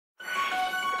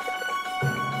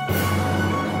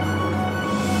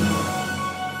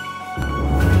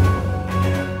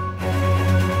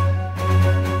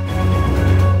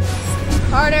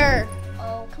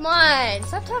Come on,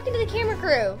 stop talking to the camera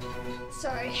crew.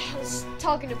 Sorry. I was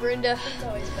talking to Brenda. It's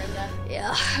always Brenda.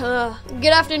 Yeah.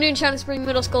 Good afternoon, China Spring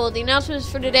Middle School. The announcements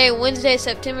for today, Wednesday,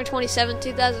 September 27,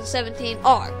 2017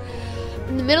 are: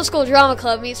 the Middle School Drama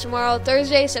Club meets tomorrow,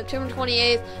 Thursday, September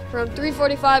 28th, from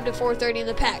 3:45 to 4:30 in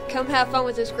the PAC. Come have fun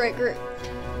with this great group.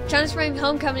 China Spring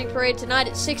Homecoming Parade tonight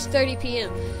at 6:30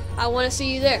 p.m. I want to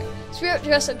see you there. Spirit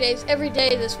dress up days every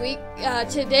day this week.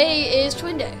 Today is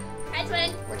Twin Day. Hi,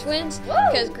 twin. We're twins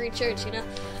because green shirts, you know.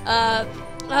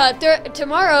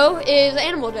 Tomorrow is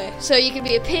Animal Day, so you can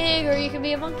be a pig or you can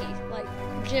be a monkey, like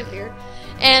Jim here.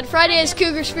 And Friday is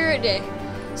Cougar Spirit Day,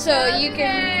 so you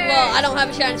can. Well, I don't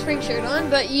have a China Spring shirt on,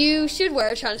 but you should wear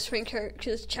a China Spring shirt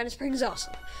because China Spring is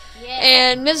awesome. Yeah.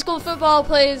 And middle school football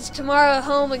plays tomorrow at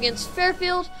home against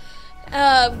Fairfield.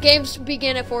 Games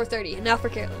begin at 4:30. And now for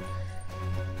Carolyn.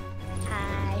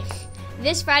 Hi.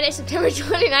 This Friday, September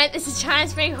 29th, is the China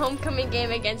Spring homecoming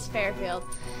game against Fairfield.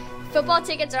 Football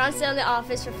tickets are on sale in the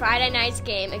office for Friday night's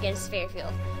game against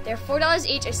Fairfield. They're $4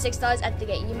 each or $6 at the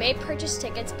gate. You may purchase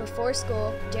tickets before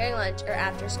school, during lunch, or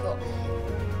after school.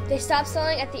 They stop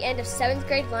selling at the end of 7th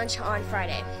grade lunch on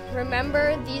Friday.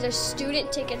 Remember, these are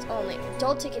student tickets only.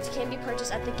 Adult tickets can be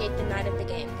purchased at the gate the night of the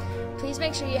game. Please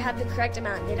make sure you have the correct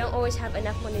amount. They don't always have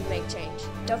enough money to make change.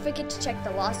 Don't forget to check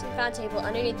the lost and found table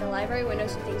underneath the library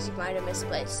windows for things you might have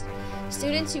misplaced.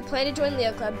 Students who plan to join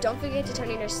Leo Club, don't forget to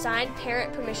turn in your signed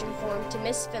parent permission form to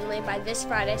Miss Finley by this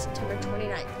Friday, September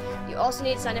 29th. You also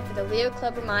need to sign up for the Leo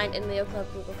Club Remind and Leo Club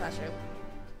Google Classroom.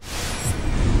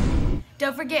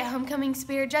 Don't forget homecoming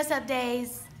spirit dress-up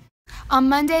days. On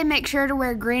Monday, make sure to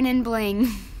wear green and bling.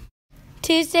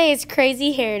 Tuesday is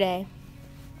Crazy Hair Day.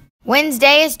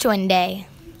 Wednesday is Twin Day.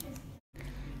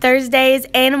 Thursday is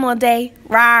Animal Day.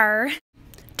 Rawr.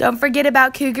 Don't forget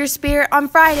about Cougar Spirit on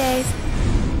Fridays.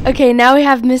 Okay, now we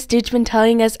have Miss Ditchman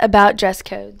telling us about dress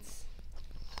codes.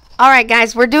 All right,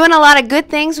 guys, we're doing a lot of good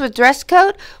things with dress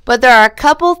code, but there are a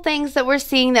couple things that we're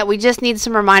seeing that we just need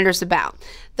some reminders about.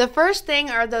 The first thing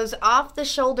are those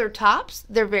off-the-shoulder tops.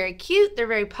 They're very cute. They're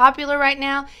very popular right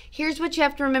now. Here's what you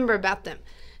have to remember about them.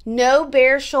 No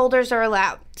bare shoulders are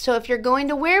allowed. So if you're going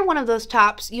to wear one of those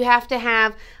tops, you have to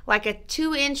have like a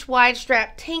 2-inch wide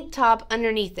strap tank top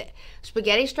underneath it.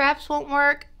 Spaghetti straps won't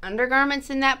work.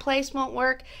 Undergarments in that place won't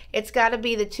work. It's got to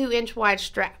be the 2-inch wide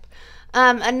strap.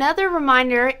 Another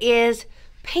reminder is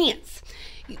pants.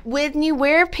 When you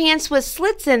wear pants with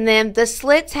slits in them, the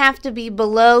slits have to be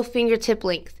below fingertip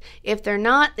length. If they're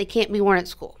not, they can't be worn at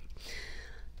school.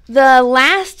 The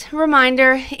last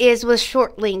reminder is with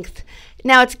short length.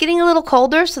 Now, it's getting a little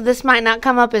colder, so this might not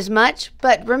come up as much,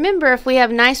 but remember, if we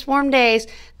have nice warm days,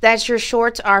 that your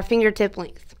shorts are fingertip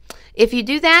length. If you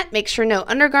do that, make sure no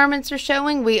undergarments are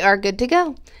showing. We are good to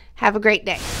go. Have a great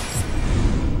day.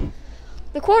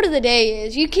 The quote of the day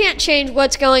is, you can't change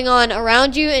what's going on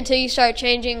around you until you start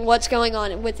changing what's going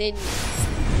on within you.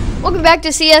 Welcome back to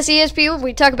CSESP, where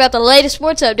we talk about the latest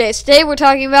sports updates. Today we're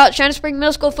talking about China Spring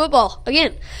Middle School football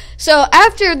again. So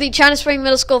after the China Spring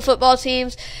Middle School football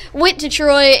teams went to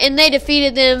Troy and they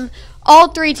defeated them, all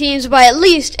three teams, by at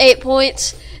least 8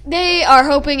 points, they are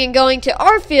hoping in going to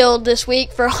our field this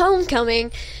week for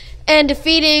homecoming and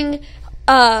defeating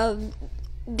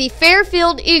the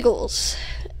Fairfield Eagles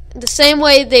the same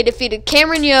way they defeated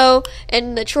Cameron Yo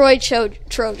and the Troy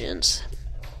Trojans.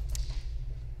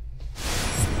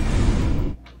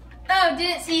 Oh,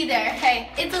 didn't see you there. Hey,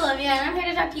 it's Olivia, and I'm here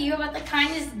to talk to you about the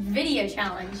Kindness Video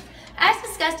Challenge. As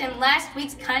discussed in last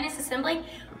week's Kindness Assembly,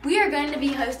 we are going to be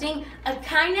hosting a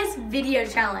Kindness Video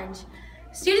Challenge.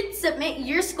 Students submit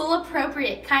your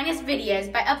school-appropriate kindness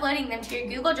videos by uploading them to your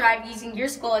Google Drive using your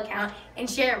school account and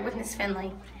share it with Ms.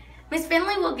 Finley. Ms.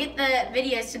 Finley will get the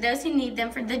videos to those who need them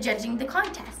for the judging the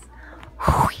contest.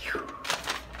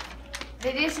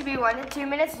 Videos should be 1 to 2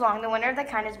 minutes long. The winner of the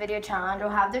Kindness Video Challenge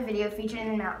will have their video featured in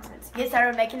the announcements. Get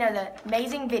started making the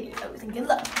amazing videos and good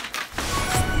luck.